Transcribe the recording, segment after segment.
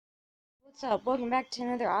What's up? Welcome back to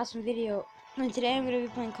another awesome video. And today I'm going to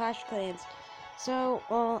be playing Clash of Clans. So,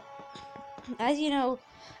 well, as you know,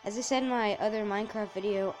 as I said in my other Minecraft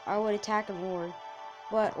video, I would attack and war.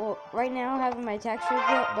 But, well, right now I have my attack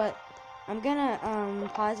strategy up, but I'm gonna,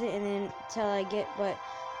 pause it and then till I get, but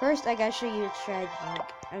first I gotta show you a strategy,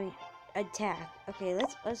 attack. Okay,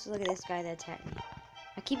 let's look at this guy that attacked me.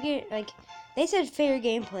 I keep getting, they said fair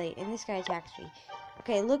gameplay, and this guy attacks me.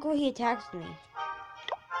 Okay, look what he attacks me.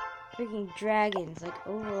 Freaking dragons, like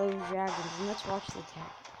overload dragons, and let's watch the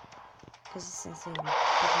attack, because it's insane.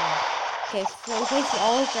 Okay, so he places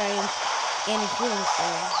all his dragons and a healing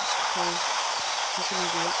spell. Okay, how can he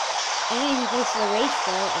do it? And then he places a rage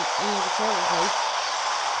spell in the terrible place.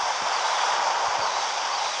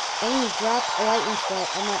 And he dropped a lightning spell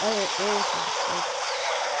on my other air.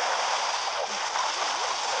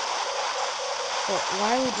 But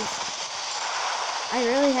why would this? I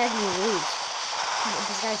really had me lose.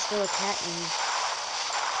 This guy still attacked me.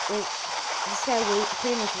 This guy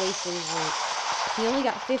pretty much wasted his loot. He only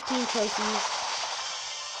got 15 trophies.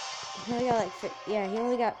 He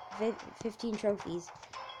only got 15 trophies.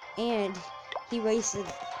 And he wasted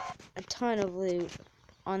a ton of loot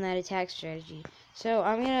on that attack strategy. So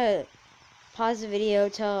I'm gonna pause the video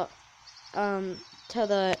till my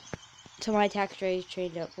attack strategy is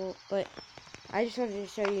trained up. Well, but I just wanted to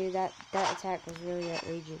show you that attack was really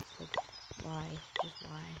outrageous. Why? Just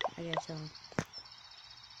why? I gotta tell him.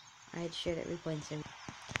 I had to share that replay instead.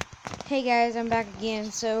 Hey guys, I'm back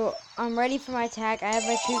again. So I'm ready for my attack. I have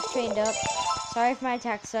my troops trained up. Sorry if my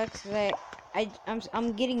attack sucks, because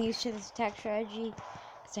I'm getting used to this attack strategy,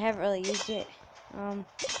 because I haven't really used it. I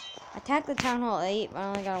attacked the Town Hall 8, but I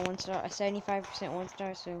only got a 1-star, a 75%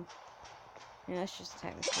 1-star. So yeah, let's just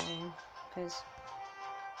attack this guy, because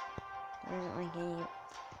there isn't like any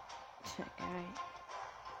guy.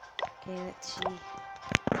 Okay, let's see.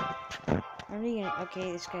 Okay,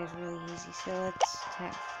 this guy's really easy, so let's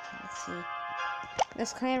attack. Let's see.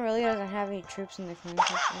 This clan really doesn't have any troops in the clan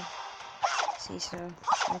section. Let's see, so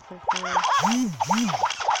I'll put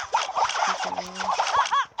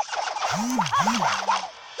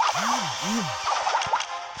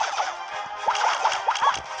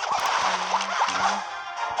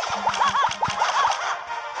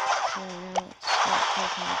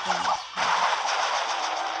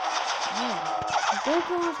don't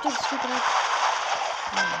go after the stupid Oh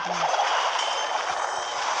my gosh.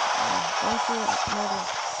 Go for murder.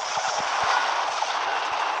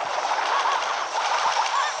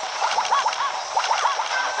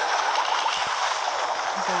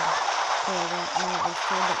 Let's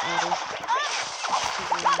try that murder.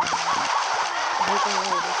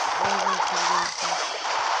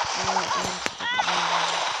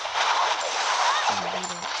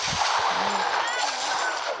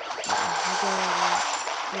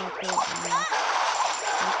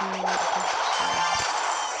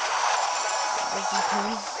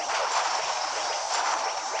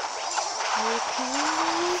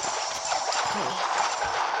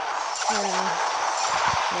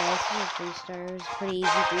 Yeah, this is a 3-star. It was a pretty easy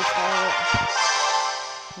 3-star.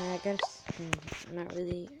 I guess not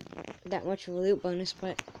really that much of a loot bonus,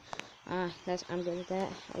 but I'm good at that.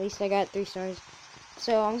 At least I got 3 stars.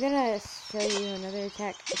 So I'm gonna show you another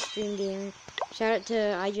attack, Extreme Gamer. Shout out to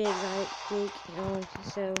IJ Exotic Jake.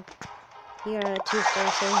 So he got a 2-star,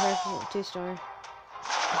 2-star.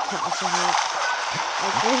 Awesome hit. I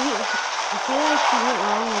feel like he went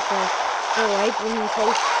wrong with the wipe when he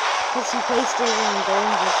placed, because he placed it in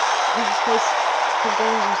golems. He just placed his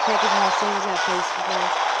golems and package in the same as that place before.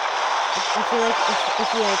 I feel like if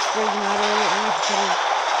he had sprayed them out a little bit more, he could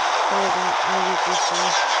have got maybe 3-star.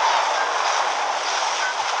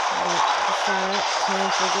 But just shout out to him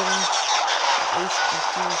for getting at least just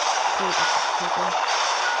 2 people.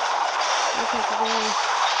 Look at the guy.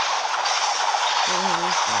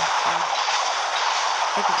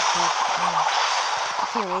 I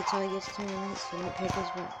can't wait till he gets 10 minutes to make pickles,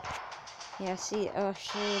 but yeah, see, I'll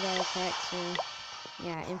show you that attack. So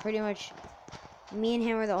yeah, and pretty much me and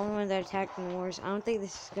him are the only ones that attacked in the wars. I don't think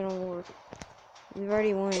this is gonna work. We've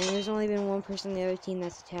already won, and there's only been one person on the other team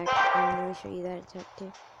that's attacked. And let me show you that attack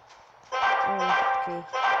too. Oh, okay.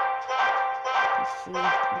 Let's see.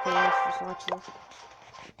 Okay, let's just watch this.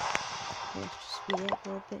 Let's just speed it up a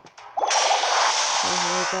little bit. Okay, we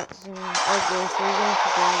got some. Okay, so we're going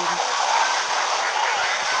for dragons.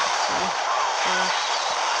 So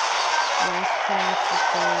last time it's just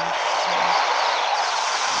I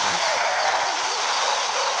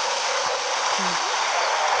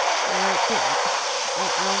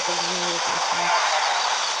don't think we know what this is.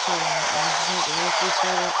 So I just have to wait this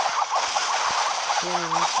out. Yeah,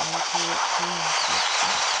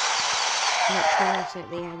 not 20%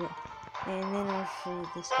 they have it. And then I'll show you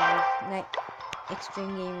this guy. Night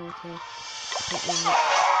Extreme Gamer. Okay.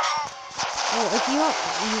 Oh, if you want,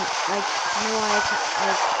 like, know why it's,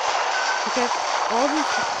 like, because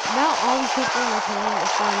not all these people in my channel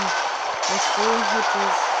are from my school, which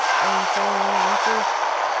is in Southern Elementary,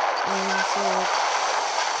 and so, like,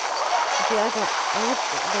 I feel like I'm like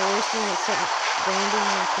the worst one except Brandon,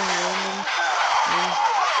 my friend Brandon, and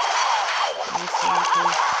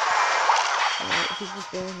he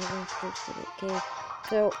just barely has any scripts today. Okay,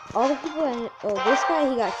 so all the people this guy,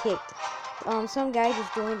 he got kicked. Some guy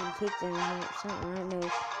just joined and kicked him or something, I don't know,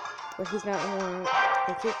 but he's not anymore.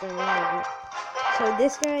 They kicked him out. So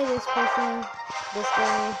this guy, this person, this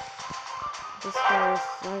guy is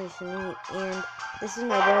obviously me, and this is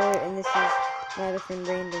my brother, and this is my other friend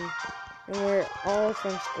Brandon, and we're all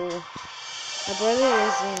from school. My brother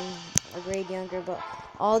is in a grade younger, but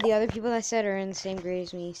all the other people I said are in the same grade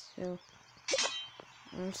as me, so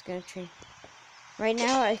I'm just gonna train. Right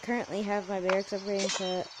now, I currently have my barracks upgraded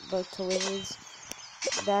to both to wizards.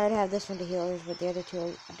 I would have this one to healers, but the other two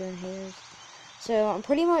are doing healers. So I'm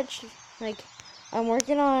pretty much, like, I'm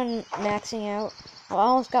working on maxing out. I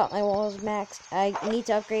almost got my walls maxed. I need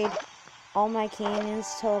to upgrade all my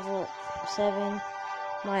cannons to level 7,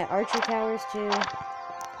 my archer towers to,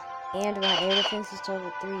 and my air defenses to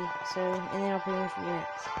level 3. So, and then I'll pretty much be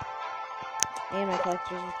maxed. And my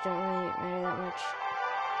collectors, which don't really matter that much.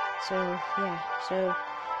 So, yeah. So,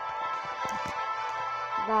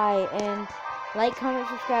 bye. And like, comment,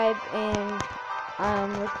 subscribe, and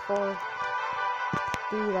look for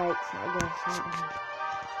 3 likes, I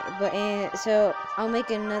guess. But, and so, I'll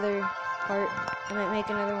make another part. I might make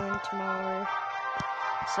another one tomorrow.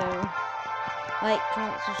 So, like,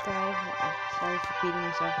 comment, subscribe. Sorry for repeating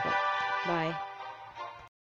myself, but bye.